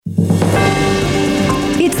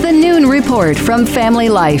report from Family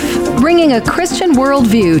Life, bringing a Christian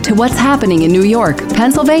worldview to what's happening in New York,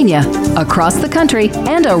 Pennsylvania, across the country,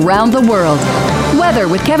 and around the world. Weather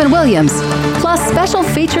with Kevin Williams, plus special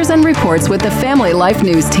features and reports with the Family Life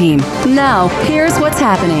News team. Now, here's what's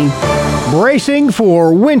happening. Bracing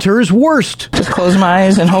for winter's worst. Just close my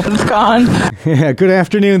eyes and hope it's gone. Yeah, good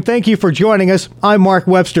afternoon. Thank you for joining us. I'm Mark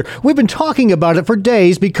Webster. We've been talking about it for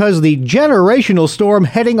days because the generational storm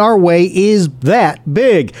heading our way is that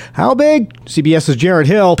big. How big? CBS's Jared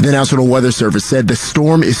Hill. The National Weather Service said the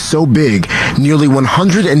storm is so big, nearly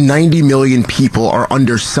 190 million people are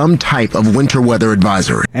under some type of winter weather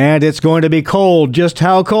advisory. And it's going to be cold. Just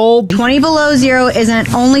how cold? 20 below zero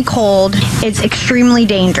isn't only cold, it's extremely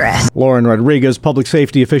dangerous. Lauren Rodriguez, public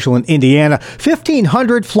safety official in Indiana.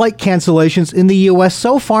 1,500 flight cancellations in the U.S.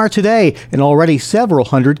 so far today, and already several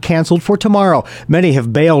hundred canceled for tomorrow. Many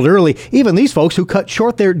have bailed early, even these folks who cut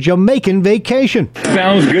short their Jamaican vacation.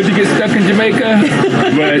 Sounds good to get stuck in Jamaica,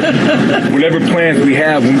 but whatever plans we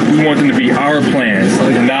have, we want them to be our plans,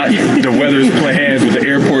 not the weather's plans or the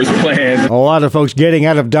airport's plans. A lot of folks getting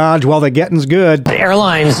out of Dodge while the getting's good. The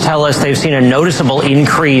airlines tell us they've seen a noticeable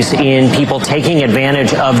increase in people taking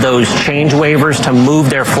advantage of those change waivers to move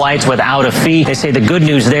their flights without a fee. They say the good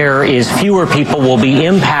news there is fewer people will be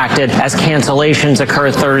impacted as cancellations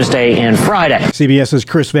occur Thursday and Friday. CBS's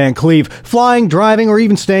Chris Van Cleve. Flying, driving, or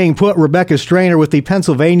even staying put, Rebecca Strainer with the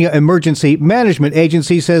Pennsylvania Emergency Management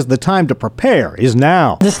Agency says the time to prepare is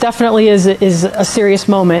now. This definitely is a serious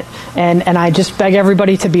moment, and I just beg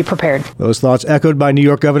everybody to be prepared. Those thoughts echoed by New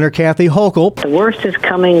York Governor Kathy Hochul. The worst is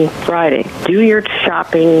coming Friday. Do your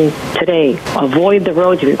shopping today. Avoid the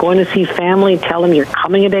roads. If you're going to see family, tell them you're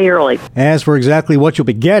coming a day early. As for exactly what you'll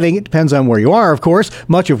be getting, it depends on where you are, of course.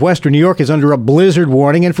 Much of western New York is under a blizzard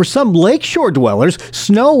warning, and for some lakeshore dwellers,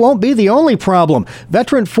 snow won't be the only problem.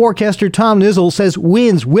 Veteran forecaster Tom Nizzle says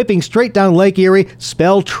winds whipping straight down Lake Erie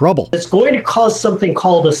spell trouble. It's going to cause something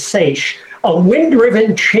called a seiche, a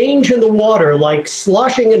wind-driven change in the water, like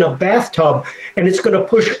sloshing in a bathtub, and it's going to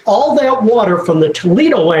push all that water from the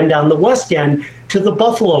Toledo end on the west end to the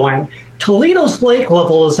Buffalo end. Toledo's lake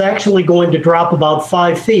level is actually going to drop about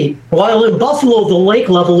 5 feet, while in Buffalo, the lake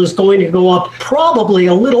level is going to go up probably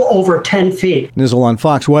a little over 10 feet. Nizzle on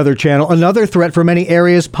Fox Weather Channel. Another threat for many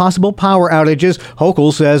areas, possible power outages.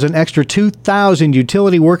 Hochul says an extra 2,000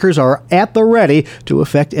 utility workers are at the ready to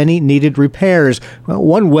effect any needed repairs. Well,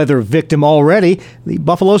 one weather victim already, the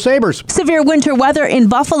Buffalo Sabres. Severe winter weather in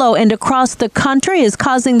Buffalo and across the country is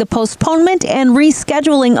causing the postponement and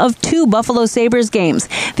rescheduling of 2 Buffalo Sabres games.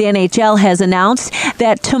 The NHL has announced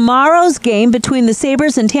that tomorrow's game between the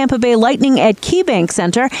Sabres and Tampa Bay Lightning at KeyBank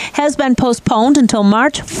Center has been postponed until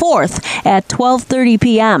March 4th at 12:30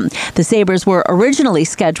 p.m. The Sabres were originally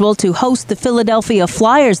scheduled to host the Philadelphia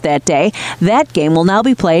Flyers that day. That game will now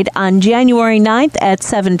be played on January 9th at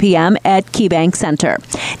 7 p.m. at KeyBank Center.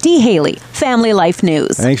 Dee Haley, Family Life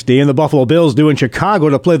News. Thanks, Dee. And the Buffalo Bills due in Chicago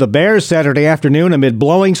to play the Bears Saturday afternoon amid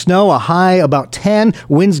blowing snow, a high about 10,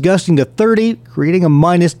 winds gusting to 30, creating a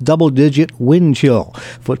minus double-digit wind chill.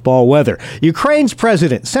 Football weather. Ukraine's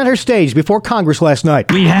president center stage before Congress last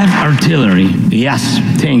night. We have artillery. Yes,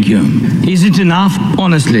 thank you. Is it enough?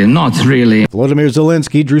 Honestly, not really. Volodymyr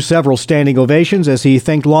Zelensky drew several standing ovations as he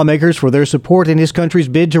thanked lawmakers for their support in his country's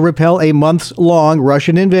bid to repel a months-long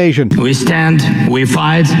Russian invasion. We stand, we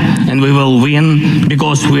fight, and we will win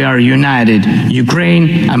because we are united.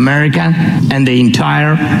 Ukraine, America, and the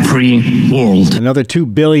entire free world. Another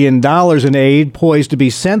 $2 billion in aid poised to be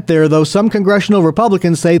sent there, though some congressional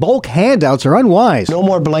Republicans say bulk handouts are unwise. No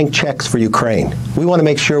more blank checks for Ukraine. We want to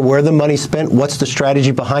make sure where the money's spent, what's the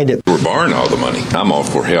strategy behind it. We're borrowing all the money. I'm all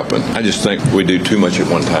for helping. I just think we do too much at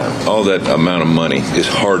one time. All that amount of money is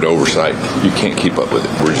hard to oversight. You can't keep up with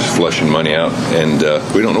it. We're just flushing money out, and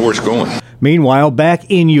we don't know where it's going. Meanwhile, back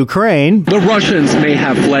in Ukraine, the Russians may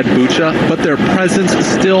have fled Bucha, but their presence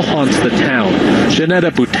still haunts the town. Janeta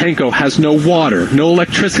Butenko has no water, no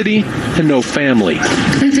electricity, and no family. She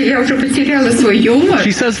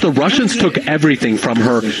says the Russians took everything from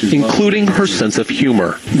her, including her sense of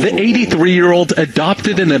humor. The 83-year-old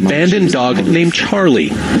adopted an abandoned dog named Charlie.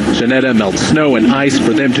 Janeta melts snow and ice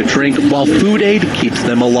for them to drink, while food aid keeps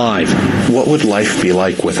them alive. What would life be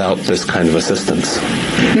like without this kind of assistance?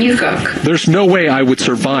 There's no way I would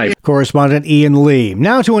survive. Correspondent Ian Lee.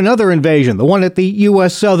 Now to another invasion, the one at the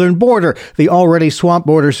U.S. southern border. The already swamp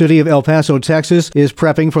border city of El Paso, Texas, is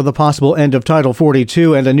prepping for the possible end of Title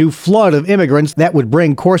 42 and a new flood of immigrants that would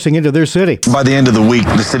bring coursing into their city. By the end of the week,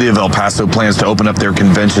 the city of El Paso plans to open up their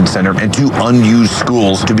convention center and 2 unused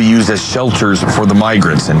schools to be used as shelters for the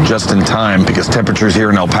migrants, and just in time because temperatures here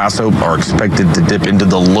in El Paso are expected to dip into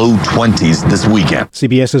the low 20s this weekend.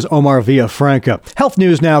 CBS's Omar Villafranca. Health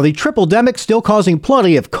news now. The triple-demic still causing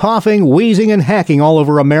plenty of coughing, wheezing, and hacking all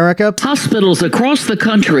over America. Hospitals across the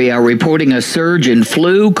country are reporting a surge in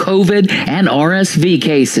flu, COVID, and RSV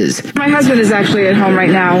cases. My husband is actually at home right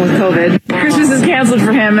now with COVID. Christmas is canceled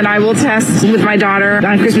for him, and I will test with my daughter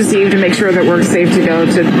on Christmas Eve to make sure that we're safe to go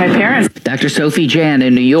to my parents. Dr. Sophie Jan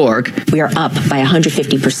in New York. We are up by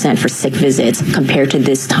 150% for sick visits compared to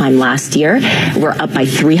this time last year. We're up by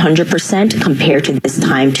 300% compared to this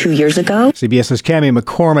time 2 years ago. CBS's Cammie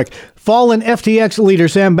McCormick. Fallen FTX leader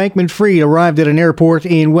Sam Bankman-Fried arrived at an airport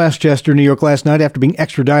in Westchester, New York last night after being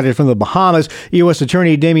extradited from the Bahamas. U.S.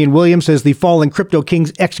 Attorney Damian Williams says the fallen crypto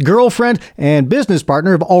king's ex-girlfriend and business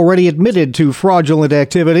partner have already admitted to fraudulent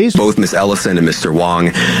activities. Both Ms. Ellison and Mr. Wong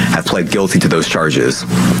have pled guilty to those charges,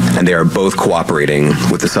 and they are both cooperating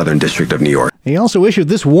with the Southern District of New York. He also issued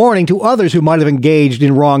this warning to others who might have engaged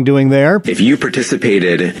in wrongdoing there. If you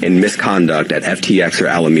participated in misconduct at FTX or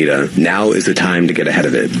Alameda, now is the time to get ahead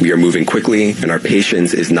of it. We are moving quickly, and our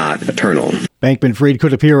patience is not eternal. Bankman-Fried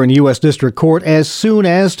could appear in U.S. District Court as soon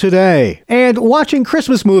as today. And watching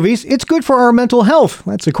Christmas movies, it's good for our mental health.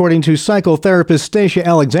 That's according to psychotherapist Stacia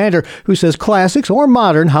Alexander, who says classics or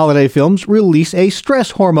modern holiday films release a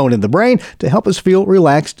stress hormone in the brain to help us feel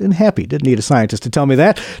relaxed and happy. Didn't need a scientist to tell me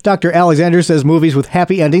that. Dr. Alexander says movies with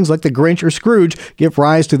happy endings like The Grinch or Scrooge give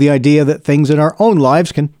rise to the idea that things in our own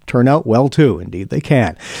lives can turn out well, too. Indeed, they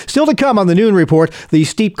can. Still to come on the Noon Report, the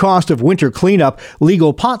steep cost of winter cleanup,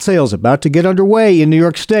 legal pot sales about to get underway in New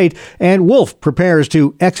York State, and Wolf prepares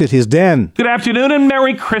to exit his den. Good afternoon and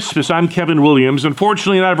Merry Christmas. I'm Kevin Williams.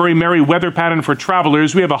 Unfortunately, not a very merry weather pattern for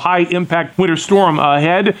travelers. We have a high-impact winter storm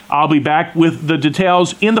ahead. I'll be back with the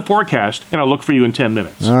details in the forecast, and I'll look for you in 10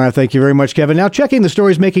 minutes. All right, thank you very much, Kevin. Now, checking the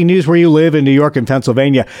stories making news where you live in New York and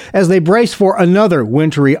Pennsylvania. As they brace for another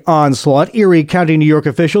wintry onslaught, Erie County, New York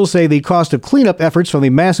officials say the cost of cleanup efforts from the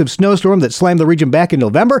massive snowstorm that slammed the region back in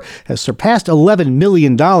November has surpassed $11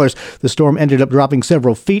 million. The storm ended up dropping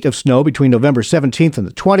several feet of snow between November 17th and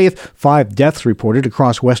the 20th. 5 deaths reported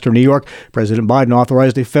across western New York. President Biden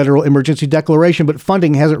authorized a federal emergency declaration, but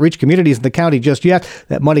funding hasn't reached communities in the county just yet.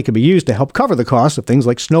 That money could be used to help cover the costs of things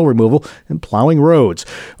like snow removal and plowing roads.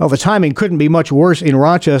 Well, the timing couldn't be much worse in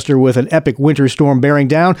Rochester with an epic winter storm bearing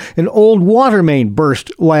down. An old water main burst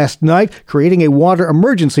last night, creating a water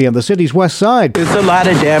emergency on the city's west side. There's a lot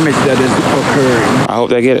of damage that is occurring. I hope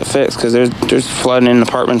they get it fixed because there's flooding in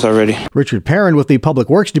apartments already. Richard Perrin with the Public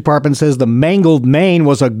Works Department says the mangled main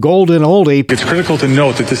was a golden oldie. It's critical to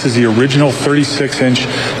note that this is the original 36-inch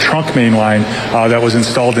trunk main line that was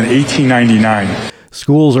installed in 1899.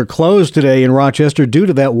 Schools are closed today in Rochester due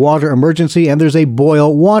to that water emergency, and there's a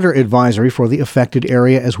boil water advisory for the affected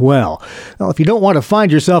area as well. Well, if you don't want to find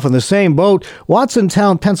yourself in the same boat,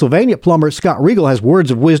 Watsontown, Pennsylvania plumber Scott Riegel has words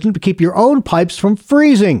of wisdom to keep your own pipes from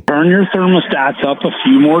freezing. Turn your thermostats up a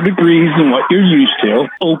few more degrees than what you're used to.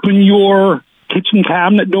 Open your kitchen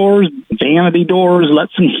cabinet doors, vanity doors, let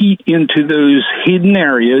some heat into those hidden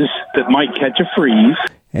areas that might catch a freeze.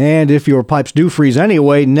 And if your pipes do freeze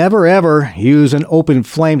anyway, never ever use an open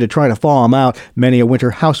flame to try to thaw them out. Many a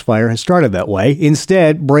winter house fire has started that way.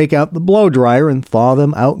 Instead, break out the blow dryer and thaw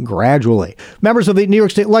them out gradually. Members of the New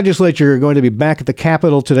York State Legislature are going to be back at the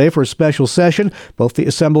Capitol today for a special session. Both the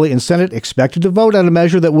Assembly and Senate expected to vote on a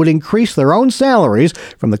measure that would increase their own salaries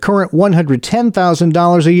from the current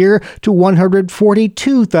 $110,000 a year to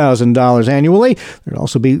 $142,000 annually. There'd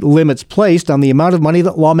also be limits placed on the amount of money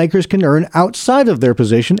that lawmakers can earn outside of their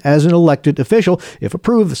position as an elected official. If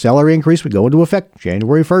approved, the salary increase would go into effect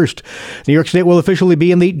January 1st. New York State will officially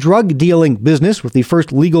be in the drug dealing business with the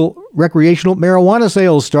first legal recreational marijuana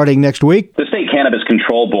sales starting next week. The State Cannabis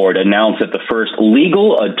Control Board announced that the first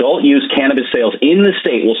legal adult-use cannabis sales in the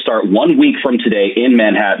state will start 1 week from today in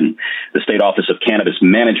Manhattan. The State Office of Cannabis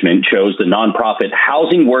Management chose the nonprofit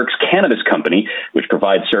Housing Works Cannabis Company, which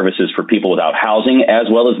provides services for people without housing as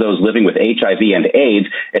well as those living with HIV and AIDS,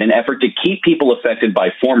 in an effort to keep people affected by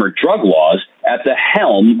former drug laws at the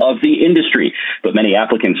helm of the industry. But many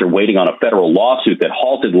applicants are waiting on a federal lawsuit that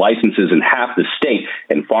halted licenses in half the state,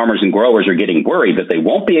 and farmers and growers are getting worried that they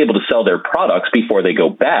won't be able to sell their products before they go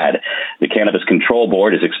bad. The Cannabis Control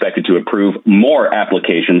Board is expected to approve more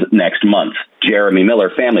applications next month. Jeremy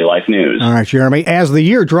Miller, Family Life News. All right, Jeremy. As the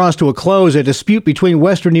year draws to a close, a dispute between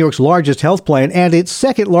Western New York's largest health plan and its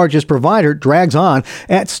second largest provider drags on.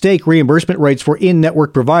 At stake, reimbursement rates for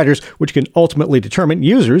in-network providers, which can ultimately determine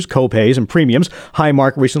users' co-pays and premiums.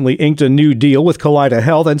 Highmark recently inked a new deal with Kaleida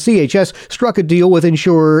Health, and CHS struck a deal with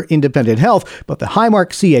insurer Independent Health. But the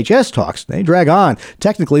Highmark-CHS talks, they drag on.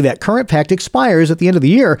 Technically, that current pact expires at the end of the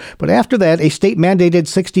year, but after that, a state-mandated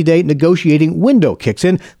 60-day negotiating window kicks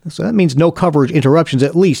in. So that means no coverage interruptions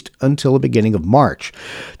at least until the beginning of March.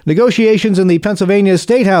 Negotiations in the Pennsylvania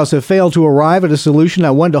State House have failed to arrive at a solution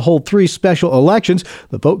on when to hold 3 special elections.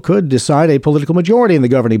 The vote could decide a political majority in the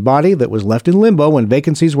governing body that was left in limbo when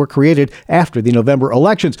vacancies were created after the November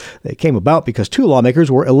elections. They came about because 2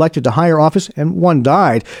 lawmakers were elected to higher office and 1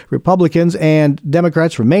 died. Republicans and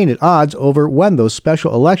Democrats remain at odds over when those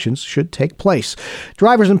special elections should take place.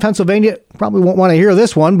 Drivers in Pennsylvania probably won't want to hear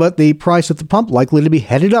this one, but the price at the pump likely to be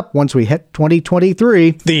headed up once we hit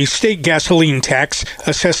 2023. The state gasoline tax,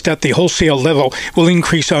 assessed at the wholesale level, will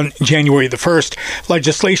increase on January the 1st.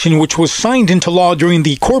 Legislation which was signed into law during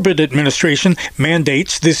the Corbett administration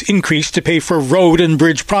mandates this increase to pay for road and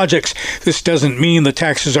bridge projects. This doesn't mean the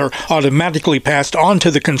taxes are automatically passed on to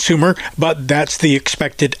the consumer, but that's the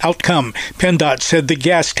expected outcome. PennDOT said the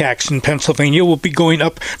gas tax in Pennsylvania will be going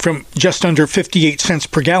up from just under 58 cents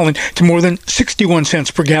per gallon to more than 61 cents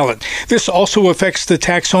per gallon. This also affects the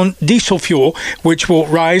tax on diesel fuel, which will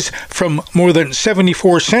rise from more than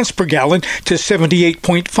 74 cents per gallon to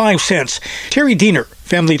 78.5 cents. Terry Diener,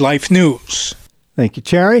 Family Life News. Thank you,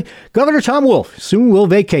 Terry. Governor Tom Wolf soon will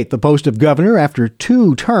vacate the post of governor after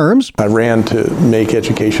 2 terms. I ran to make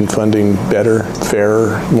education funding better,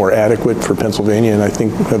 fairer, more adequate for Pennsylvania, and I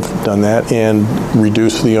think I've done that, and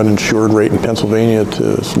reduced the uninsured rate in Pennsylvania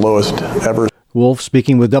to its lowest ever. Wolf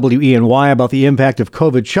speaking with WENY about the impact of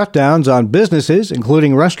COVID shutdowns on businesses,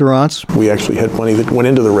 including restaurants. We actually had money that went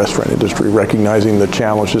into the restaurant industry, recognizing the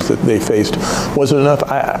challenges that they faced. Was it enough?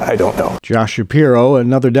 I don't know. Josh Shapiro,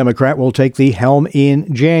 another Democrat, will take the helm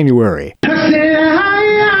in January. I'm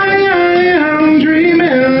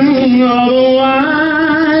dreaming all the while.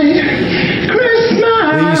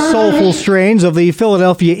 The soulful strains of the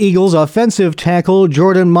Philadelphia Eagles offensive tackle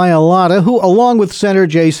Jordan Mailata, who, along with center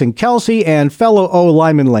Jason Kelce and fellow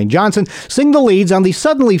O-lineman Lane Johnson, sing the leads on the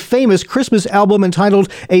suddenly famous Christmas album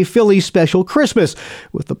entitled A Philly Special Christmas.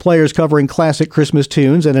 With the players covering classic Christmas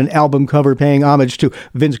tunes and an album cover paying homage to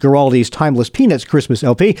Vince Guaraldi's Timeless Peanuts Christmas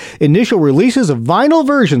LP, initial releases of vinyl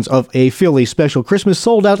versions of A Philly Special Christmas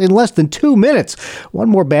sold out in less than 2 minutes. One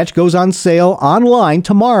more batch goes on sale online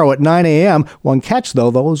tomorrow at 9 a.m. One catch,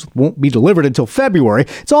 though, those won't be delivered until February.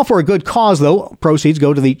 It's all for a good cause, though. Proceeds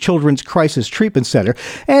go to the Children's Crisis Treatment Center.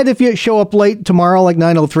 And if you show up late tomorrow, like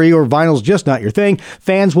 9:03, or vinyl's just not your thing,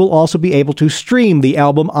 fans will also be able to stream the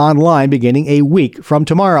album online beginning a week from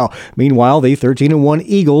tomorrow. Meanwhile, the 13-1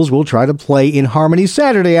 Eagles will try to play in Harmony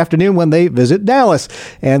Saturday afternoon when they visit Dallas.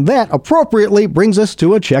 And that appropriately brings us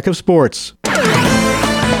to a check of sports.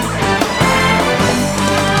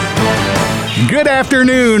 Good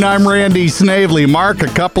afternoon, I'm Randy Snavely. Mark, a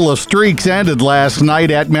couple of streaks ended last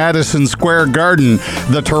night at Madison Square Garden.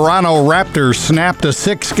 The Toronto Raptors snapped a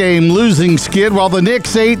 6-game losing skid, while the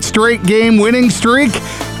Knicks' 8-straight-game winning streak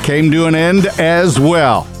came to an end as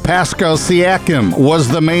well. Pascal Siakam was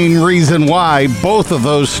the main reason why both of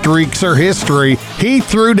those streaks are history. He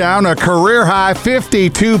threw down a career-high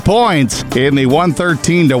 52 points in the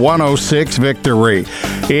 113-106 victory.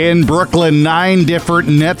 In Brooklyn, 9 different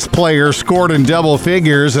Nets players scored in double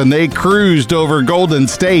figures, and they cruised over Golden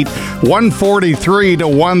State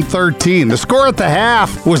 143-113. The score at the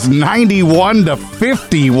half was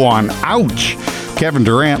 91-51. Ouch. Kevin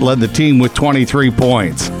Durant led the team with 23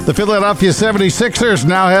 points. The Philadelphia 76ers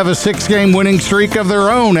now have a 6-game winning streak of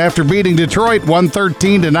their own after beating Detroit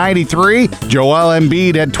 113-93. Joel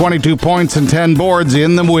Embiid had 22 points and 10 boards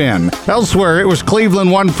in the win. Elsewhere, it was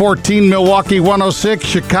Cleveland 114, Milwaukee 106,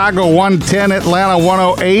 Chicago 110, Atlanta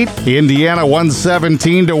 108, Indiana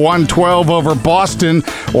 117-112 over Boston,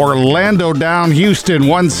 Orlando down Houston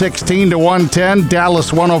 116-110,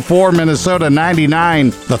 Dallas 104, Minnesota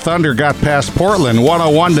 99. The Thunder got past Portland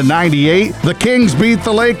 101-98. The Kings beat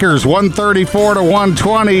the Lakers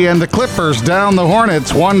 134-120, and the Clippers down the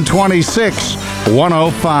Hornets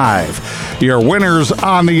 126-105. Your winners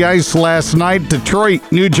on the ice last night: Detroit,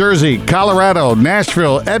 New Jersey, Colorado,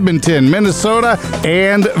 Nashville, Edmonton, Minnesota,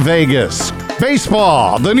 and Vegas.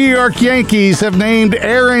 Baseball. The New York Yankees have named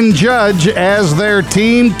Aaron Judge as their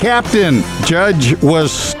team captain. Judge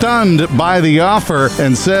was stunned by the offer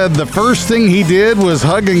and said the first thing he did was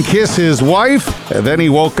hug and kiss his wife. And then he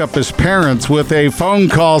woke up his parents with a phone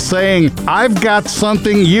call saying, "I've got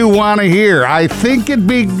something you want to hear. I think it'd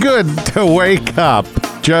be good to wake up."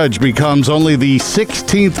 Judge becomes only the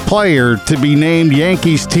 16th player to be named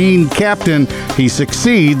Yankees team captain. He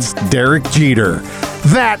succeeds Derek Jeter.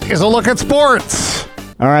 That is a look at sports.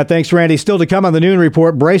 All right, thanks, Randy. Still to come on the Noon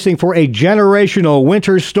Report, bracing for a generational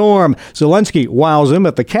winter storm. Zelensky wows him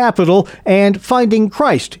at the Capitol, and finding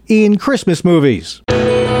Christ in Christmas movies.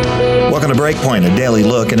 Welcome to Breakpoint, a daily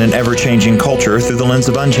look at an ever-changing culture through the lens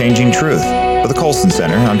of unchanging truth. For the Colson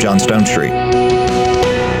Center, I'm John Stonestreet.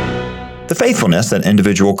 The faithfulness that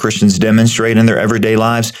individual Christians demonstrate in their everyday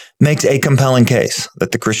lives makes a compelling case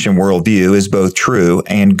that the Christian worldview is both true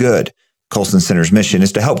and good. Colson Center's mission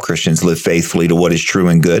is to help Christians live faithfully to what is true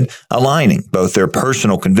and good, aligning both their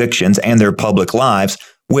personal convictions and their public lives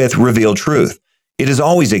with revealed truth. It is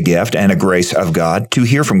always a gift and a grace of God to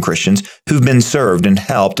hear from Christians who've been served and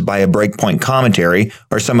helped by a Breakpoint commentary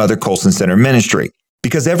or some other Colson Center ministry.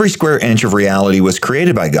 Because every square inch of reality was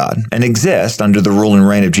created by God and exists under the rule and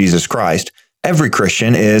reign of Jesus Christ, every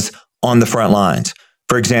Christian is on the front lines.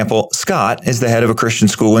 For example, Scott is the head of a Christian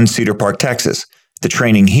school in Cedar Park, Texas. The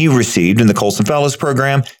training he received in the Colson Fellows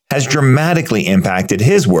program has dramatically impacted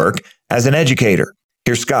his work as an educator.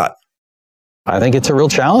 Here's Scott. I think it's a real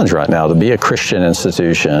challenge right now to be a Christian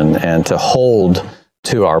institution and to hold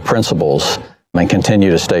to our principles and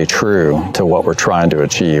continue to stay true to what we're trying to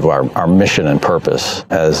achieve, our mission and purpose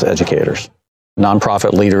as educators.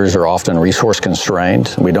 Nonprofit leaders are often resource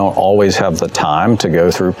constrained. We don't always have the time to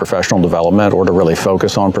go through professional development or to really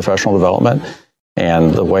focus on professional development.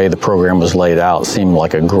 And the way the program was laid out seemed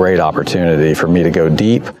like a great opportunity for me to go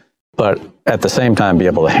deep, but at the same time be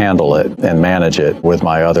able to handle it and manage it with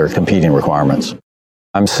my other competing requirements.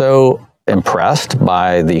 I'm so impressed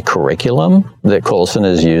by the curriculum that Colson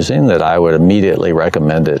is using that I would immediately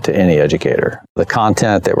recommend it to any educator. The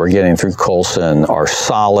content that we're getting through Colson are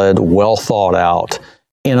solid, well thought out,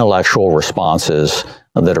 intellectual responses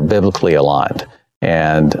that are biblically aligned.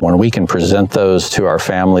 And when we can present those to our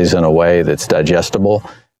families in a way that's digestible,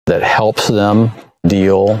 that helps them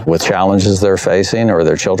deal with challenges they're facing or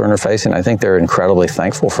their children are facing, I think they're incredibly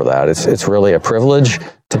thankful for that. It's really a privilege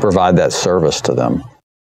to provide that service to them.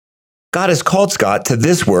 God has called Scott to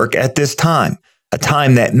this work at this time, a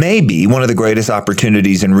time that may be one of the greatest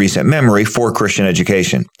opportunities in recent memory for Christian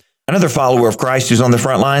education. Another follower of Christ who's on the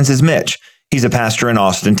front lines is Mitch. He's a pastor in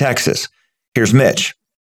Austin, Texas. Here's Mitch.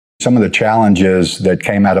 Some of the challenges that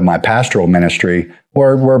came out of my pastoral ministry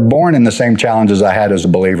were born in the same challenges I had as a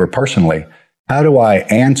believer personally. How do I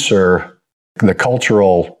answer the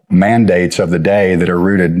cultural mandates of the day that are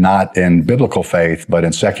rooted not in biblical faith, but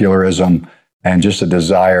in secularism and just a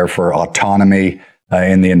desire for autonomy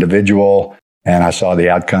in the individual? And I saw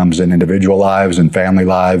the outcomes in individual lives and family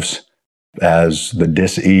lives as the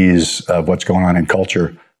dis-ease of what's going on in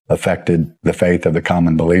culture affected the faith of the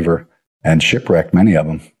common believer and shipwrecked many of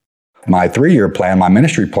them. My 3-year plan, my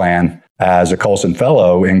ministry plan as a Colson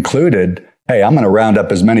Fellow included, hey, I'm going to round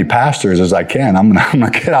up as many pastors as I can. I'm going to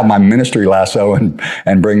get out my ministry lasso and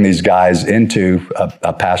bring these guys into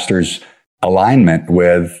a pastor's alignment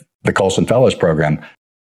with the Colson Fellows program.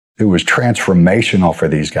 It was transformational for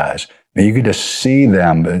these guys. And you could just see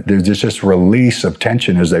them. There's just this release of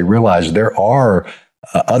tension as they realize there are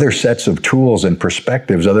other sets of tools and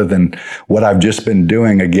perspectives other than what I've just been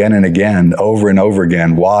doing again and again, over and over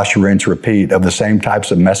again, wash, rinse, repeat, of the same types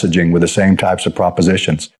of messaging with the same types of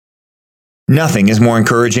propositions. Nothing is more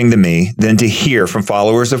encouraging to me than to hear from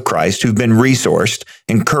followers of Christ who've been resourced,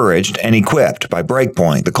 encouraged, and equipped by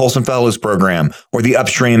Breakpoint, the Colson Fellows program, or the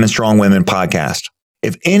Upstream and Strong Women podcast.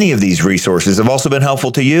 If any of these resources have also been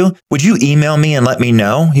helpful to you, would you email me and let me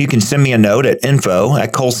know? You can send me a note at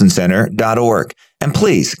info@colsoncenter.org. And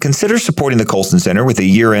please consider supporting the Colson Center with a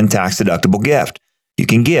year-end tax-deductible gift. You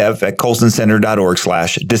can give at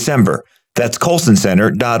colsoncenter.org/December. That's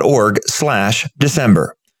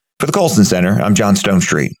colsoncenter.org/December. For the Colson Center, I'm John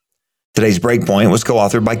Stonestreet. Today's Breakpoint was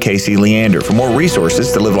co-authored by Casey Leander. For more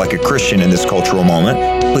resources to live like a Christian in this cultural moment,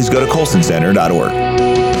 please go to colsoncenter.org.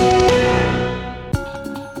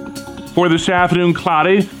 For this afternoon,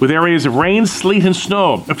 cloudy with areas of rain, sleet, and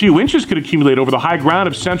snow. A few inches could accumulate over the high ground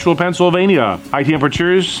of central Pennsylvania. High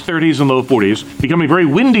temperatures, 30s and low 40s. Becoming very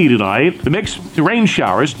windy tonight. The mix to rain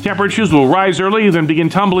showers. Temperatures will rise early, then begin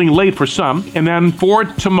tumbling late for some. And then for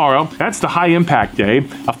tomorrow, that's the high impact day.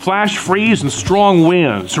 A flash freeze and strong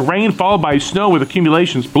winds. Rain followed by snow with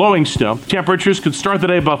accumulations blowing snow. Temperatures could start the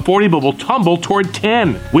day above 40 but will tumble toward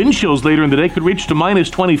 10. Wind chills later in the day could reach to minus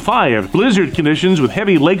 25. Blizzard conditions with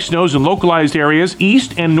heavy lake snows in localized areas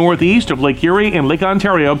east and northeast of Lake Erie and Lake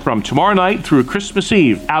Ontario from tomorrow night through Christmas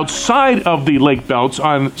Eve. Outside of the lake belts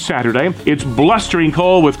on Saturday, it's blustering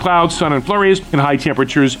cold with clouds, sun, and flurries and high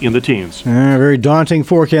temperatures in the teens. Very daunting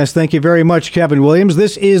forecast. Thank you very much, Kevin Williams.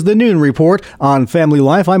 This is the Noon Report on Family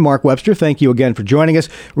Life. I'm Mark Webster. Thank you again for joining us.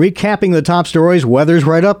 Recapping the top stories, weather's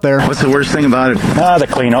right up there. What's the worst thing about it? The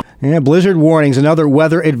cleanup. Yeah, blizzard warnings and other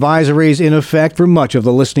weather advisories in effect for much of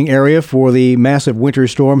the listening area for the massive winter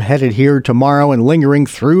storm headed here tomorrow and lingering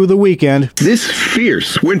through the weekend. This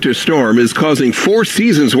fierce winter storm is causing 4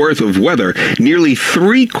 seasons worth of weather. Nearly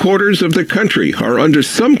 3/4 of the country are under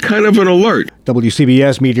some kind of an alert.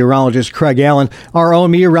 WCBS meteorologist Craig Allen. Our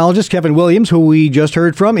own meteorologist Kevin Williams, who we just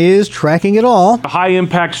heard from, is tracking it all. The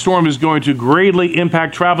high-impact storm is going to greatly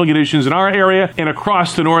impact travel conditions in our area and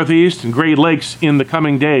across the Northeast and Great Lakes in the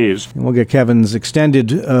coming days. And we'll get Kevin's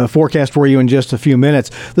extended forecast for you in just a few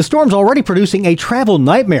minutes. The storm's already producing a travel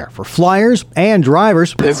nightmare for flyers and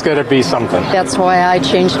drivers. It's going to be something. That's why I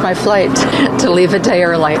changed my flight to leave a day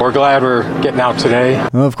early. We're glad we're getting out today.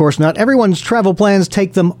 Of course, not everyone's travel plans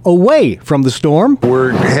take them away from the storm.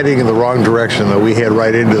 We're heading in the wrong direction, though. We head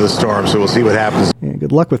right into the storm, so we'll see what happens. Yeah,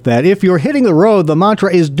 good luck with that. If you're hitting the road, the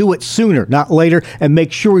mantra is do it sooner, not later, and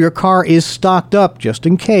make sure your car is stocked up just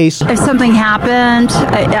in case. If something happened,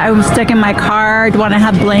 I was stuck in my car, I'd want to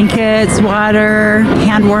have blankets, water,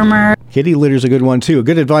 hand warmer. Kitty litter's a good one, too.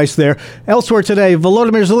 Good advice there. Elsewhere today,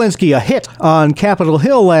 Volodymyr Zelensky, a hit on Capitol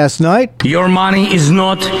Hill last night. Your money is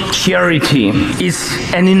not charity.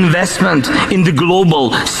 It's an investment in the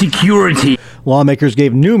global security. Lawmakers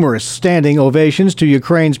gave numerous standing ovations to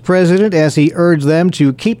Ukraine's president as he urged them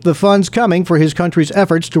to keep the funds coming for his country's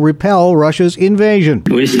efforts to repel Russia's invasion.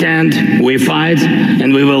 We stand, we fight,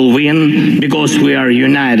 and we will win because we are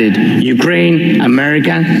united. Ukraine,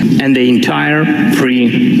 America, and the entire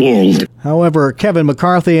free world. However, Kevin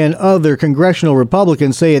McCarthy and other congressional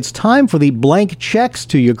Republicans say it's time for the blank checks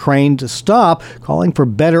to Ukraine to stop, calling for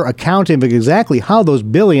better accounting of exactly how those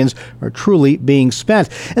billions are truly being spent.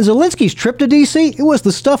 And Zelensky's trip to D.C., it was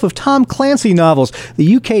the stuff of Tom Clancy novels.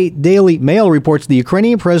 The UK Daily Mail reports the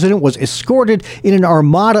Ukrainian president was escorted in an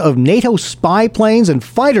armada of NATO spy planes and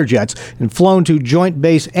fighter jets and flown to Joint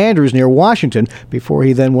Base Andrews near Washington before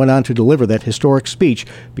he then went on to deliver that historic speech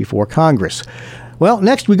before Congress. Well,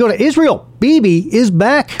 next we go to Israel. Bibi is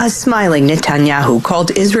back. A smiling Netanyahu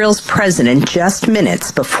called Israel's president just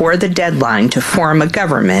minutes before the deadline to form a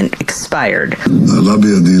government expired.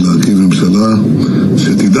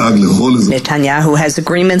 Netanyahu has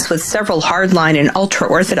agreements with several hardline and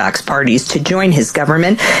ultra-Orthodox parties to join his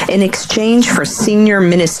government in exchange for senior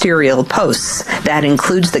ministerial posts. That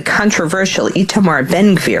includes the controversial Itamar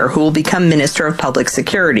Ben-Gvir, who will become Minister of Public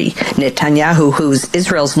Security. Netanyahu, who's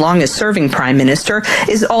Israel's longest-serving prime minister,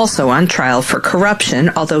 is also on trial for corruption,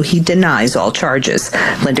 although he denies all charges.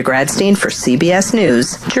 Linda Gradstein for CBS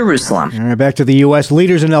News, Jerusalem. All right, back to the U.S.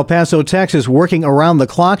 Leaders in El Paso, Texas, working around the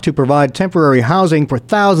clock to provide temporary housing for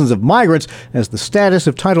thousands of migrants as the status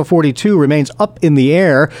of Title 42 remains up in the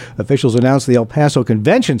air. Officials announced the El Paso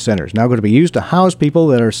Convention Center is now going to be used to house people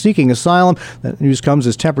that are seeking asylum. That news comes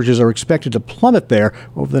as temperatures are expected to plummet there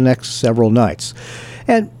over the next several nights.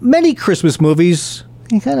 And many Christmas movies,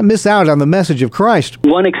 you kind of miss out on the message of Christ.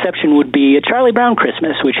 One exception would be A Charlie Brown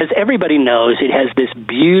Christmas, which, as everybody knows, it has this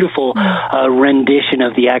beautiful rendition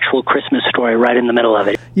of the actual Christmas story right in the middle of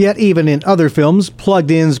it. Yet even in other films,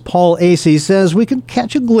 Plugged In's Paul Acey says we can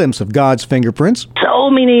catch a glimpse of God's fingerprints. So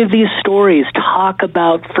many of these stories talk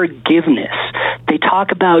about forgiveness. They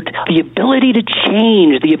talk about the ability to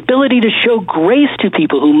change, the ability to show grace to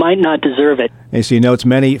people who might not deserve it. Acey notes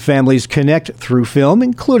many families connect through film,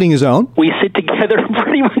 including his own. We sit together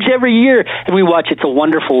pretty much every year and we watch It's a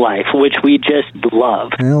Wonderful Life, which we just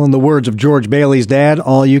love. Well, in the words of George Bailey's dad,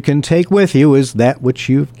 all you can take with you is that which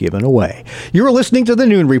you've given away. You're listening to the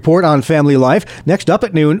Noon Report on Family Life. Next up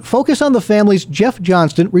at noon, Focus on the Family's Jeff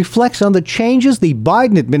Johnston reflects on the changes the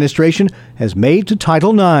Biden administration has made to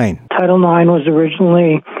Title IX. Title IX was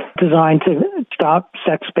originally designed to stop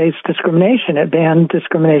sex-based discrimination. It banned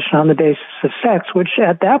discrimination on the basis of sex, which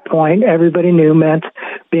at that point everybody knew meant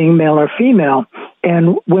being male or female.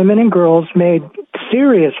 And women and girls made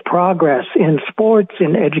serious progress in sports,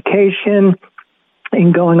 in education,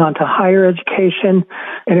 in going on to higher education,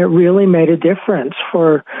 and it really made a difference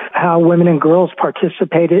for how women and girls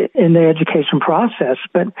participated in the education process.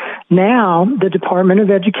 But now the Department of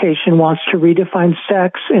Education wants to redefine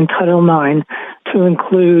sex in Title IX to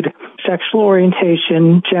include sexual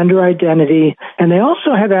orientation, gender identity, and they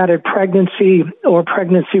also have added pregnancy or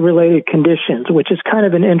pregnancy-related conditions, which is kind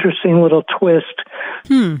of an interesting little twist.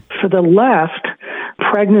 For the left,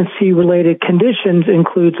 pregnancy-related conditions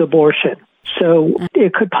includes abortion. So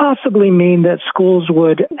it could possibly mean that schools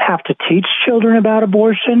would have to teach children about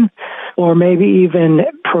abortion, or maybe even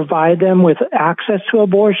provide them with access to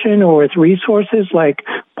abortion or with resources, like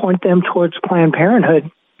point them towards Planned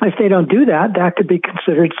Parenthood. If they don't do that, that could be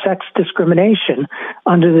considered sex discrimination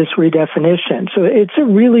under this redefinition. So it's a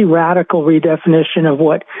really radical redefinition of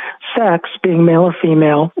what sex, being male or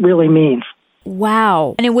female, really means.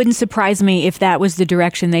 Wow. And it wouldn't surprise me if that was the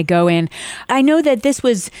direction they go in. I know that this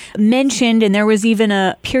was mentioned and there was even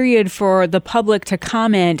a period for the public to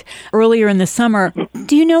comment earlier in the summer.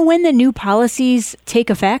 Do you know when the new policies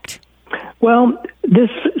take effect? Well,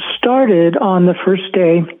 this started on the first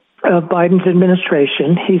day of Biden's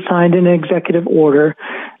administration. He signed an executive order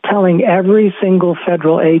telling every single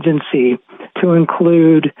federal agency to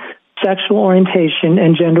include sexual orientation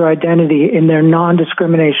and gender identity in their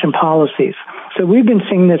non-discrimination policies. So we've been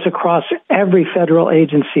seeing this across every federal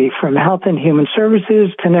agency, from Health and Human Services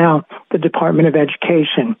to now the Department of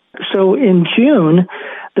Education. So in June,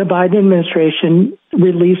 the Biden administration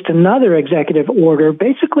released another executive order,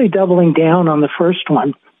 basically doubling down on the first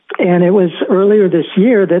one. And it was earlier this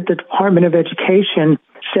year that the Department of Education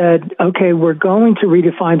said, okay, we're going to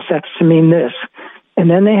redefine sex to mean this. And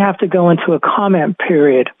then they have to go into a comment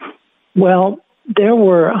period. Well, there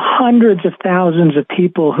were hundreds of thousands of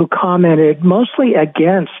people who commented mostly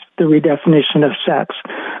against the redefinition of sex.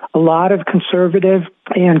 A lot of conservative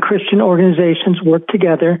and Christian organizations worked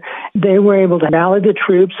together. They were able to rally the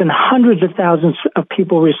troops, and hundreds of thousands of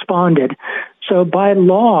people responded. So by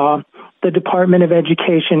law, the Department of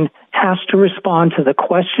Education has to respond to the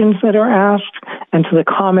questions that are asked and to the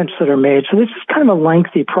comments that are made. So this is kind of a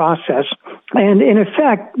lengthy process. And in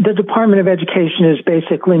effect, the Department of Education is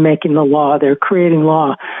basically making the law. They're creating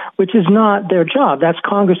law, which is not their job. That's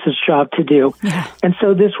Congress's job to do. Yeah. And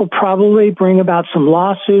so this will probably bring about some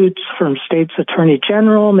lawsuits from state's attorney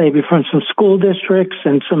general, maybe from some school districts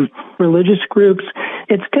and some religious groups.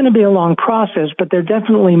 It's going to be a long process, but they're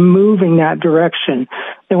definitely moving that direction.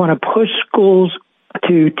 They want to push schools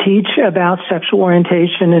to teach about sexual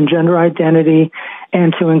orientation and gender identity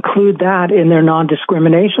and to include that in their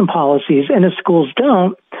non-discrimination policies. And if schools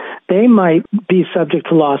don't, they might be subject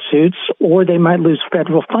to lawsuits or they might lose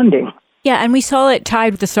federal funding. Yeah, and we saw it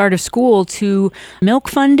tied with the start of school to milk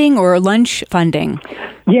funding or lunch funding.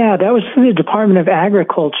 Yeah, that was through the Department of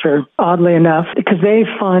Agriculture, oddly enough, because they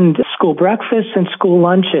fund school breakfasts and school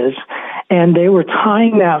lunches. And they were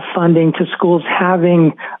tying that funding to schools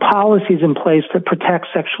having policies in place that protect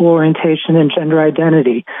sexual orientation and gender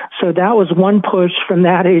identity. So that was one push from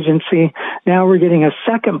that agency. Now we're getting a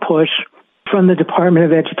second push from the Department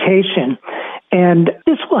of Education. And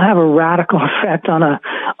this will have a radical effect on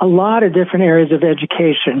a lot of different areas of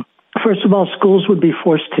education. First of all, schools would be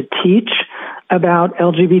forced to teach about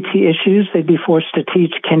LGBT issues. They'd be forced to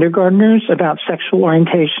teach kindergartners about sexual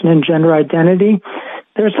orientation and gender identity.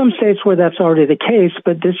 There are some states where that's already the case,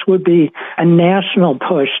 but this would be a national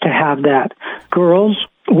push to have that. Girls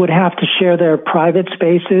would have to share their private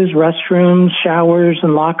spaces, restrooms, showers,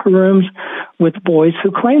 and locker rooms with boys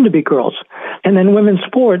who claim to be girls. And then women's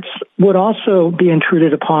sports would also be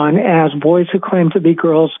intruded upon as boys who claim to be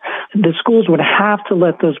girls. The schools would have to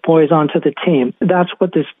let those boys onto the team. That's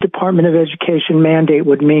what this Department of Education mandate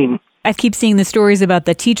would mean. I keep seeing the stories about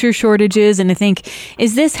the teacher shortages, and I think,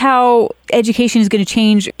 is this how education is going to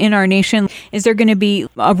change in our nation? Is there going to be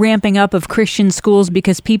a ramping up of Christian schools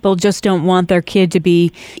because people just don't want their kid to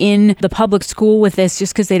be in the public school with this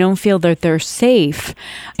just because they don't feel that they're safe?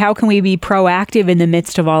 How can we be proactive in the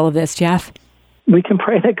midst of all of this, Jeff? We can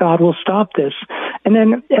pray that God will stop this. And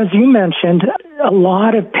then, as you mentioned, a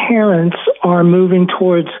lot of parents are moving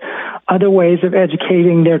towards other ways of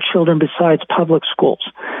educating their children besides public schools.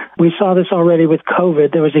 We saw this already with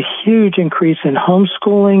COVID. There was a huge increase in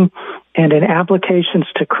homeschooling and in applications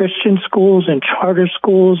to Christian schools and charter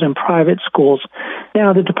schools and private schools.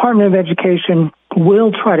 Now, the Department of Education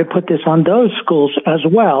will try to put this on those schools as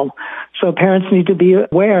well. So parents need to be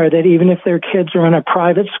aware that even if their kids are in a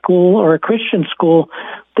private school or a Christian school,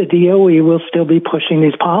 the DOE will still be pushing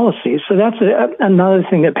these policies. So that's another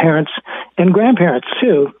thing that parents and grandparents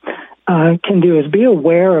too can do is be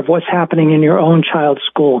aware of what's happening in your own child's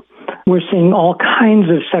school. We're seeing all kinds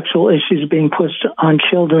of sexual issues being pushed on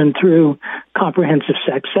children through comprehensive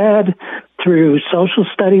sex ed, through social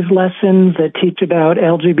studies lessons that teach about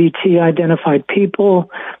LGBT-identified people,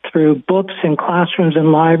 through books in classrooms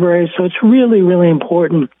and libraries. So it's really, really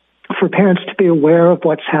important for parents to be aware of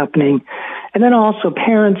what's happening. And then also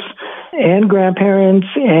parents and grandparents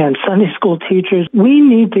and Sunday school teachers, we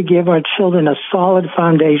need to give our children a solid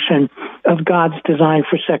foundation of God's design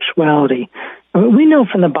for sexuality. We know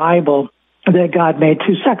from the Bible that God made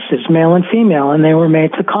two sexes, male and female, and they were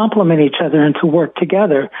made to complement each other and to work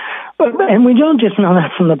together. And we don't just know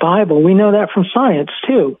that from the Bible. We know that from science,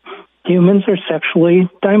 too. Humans are sexually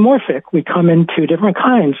dimorphic. We come in two different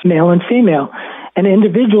kinds, male and female, and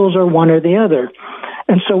individuals are one or the other.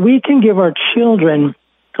 And so we can give our children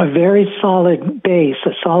a very solid base,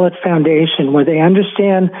 a solid foundation where they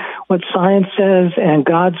understand what science says and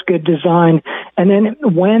God's good design. And then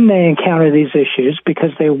when they encounter these issues,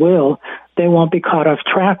 because they will, they won't be caught off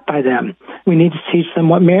track by them. We need to teach them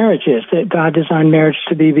what marriage is, that God designed marriage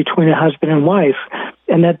to be between a husband and wife,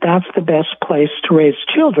 and that that's the best place to raise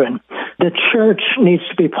children. The church needs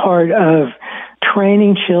to be part of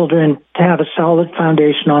training children to have a solid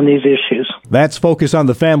foundation on these issues. That's Focus on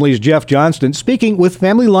the Family's Jeff Johnston speaking with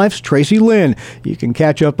Family Life's Tracy Lynn. You can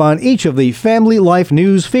catch up on each of the Family Life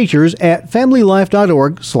News features at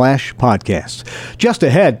familylife.org/podcasts. Just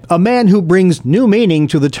ahead, a man who brings new meaning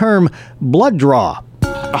to the term blood draw.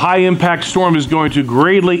 A high-impact storm is going to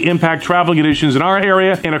greatly impact travel conditions in our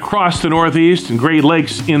area and across the Northeast and Great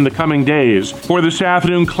Lakes in the coming days. For this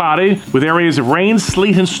afternoon, cloudy with areas of rain,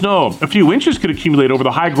 sleet, and snow. A few inches could accumulate over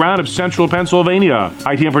the high ground of central Pennsylvania.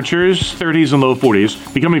 High temperatures, 30s and low 40s.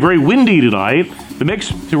 Becoming very windy tonight. The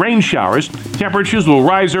mix to rain showers. Temperatures will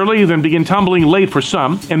rise early, then begin tumbling late for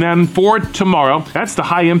some. And then for tomorrow, that's the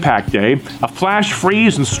high impact day. A flash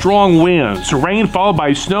freeze and strong winds. So rain followed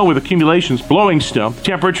by snow with accumulations blowing snow.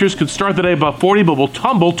 Temperatures could start the day above 40 but will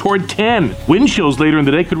tumble toward 10. Wind chills later in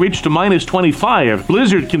the day could reach to minus 25.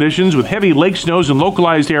 Blizzard conditions with heavy lake snows in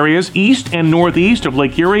localized areas east and northeast of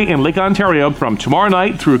Lake Erie and Lake Ontario from tomorrow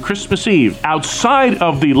night through Christmas Eve. Outside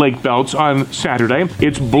of the lake belts on Saturday,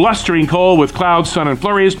 it's blustering cold with clouds, sun, and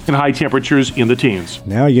flurries, and high temperatures in the teens.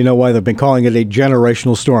 Now you know why they've been calling it a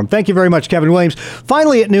generational storm. Thank you very much, Kevin Williams.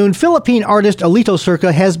 Finally at noon, Philippine artist Alito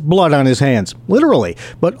Cerca has blood on his hands. Literally,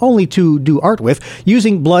 but only to do art with.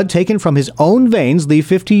 Using blood taken from his own veins, the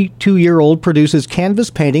 52-year-old produces canvas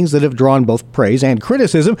paintings that have drawn both praise and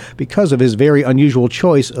criticism because of his very unusual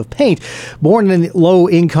choice of paint. Born in a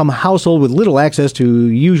low-income household with little access to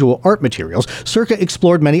usual art materials, Cerca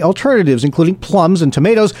explored many alternatives, including plums and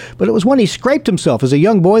tomatoes, but it was when he scraped himself as a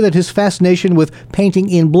young boy that his fascination with painting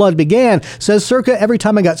in blood began. Says Cerca, every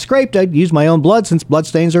time I got scraped, I'd use my own blood since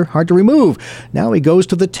bloodstains are hard to remove. Now he goes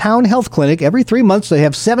to the town health clinic. Every 3 months they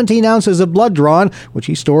have 17 ounces of blood drawn, which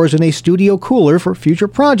he stores in a studio cooler for future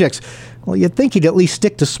projects. Well, you'd think he'd at least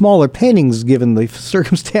stick to smaller paintings given the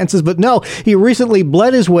circumstances, but no. He recently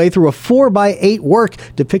bled his way through a 4x8 work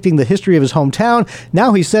depicting the history of his hometown.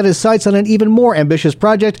 Now he's set his sights on an even more ambitious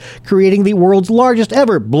project, creating the world's largest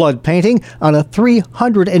ever blood painting on a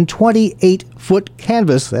 328-foot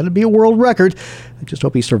canvas. That'd be a world record. I just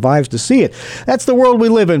hope he survives to see it. That's the world we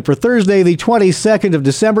live in for Thursday, the 22nd of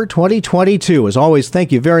December, 2022. As always,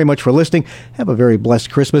 thank you very much for listening. Have a very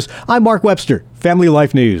blessed Christmas. I'm Mark Webster, Family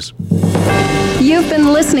Life News. You've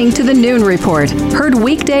been listening to The Noon Report, heard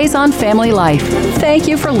weekdays on Family Life. Thank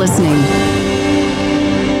you for listening.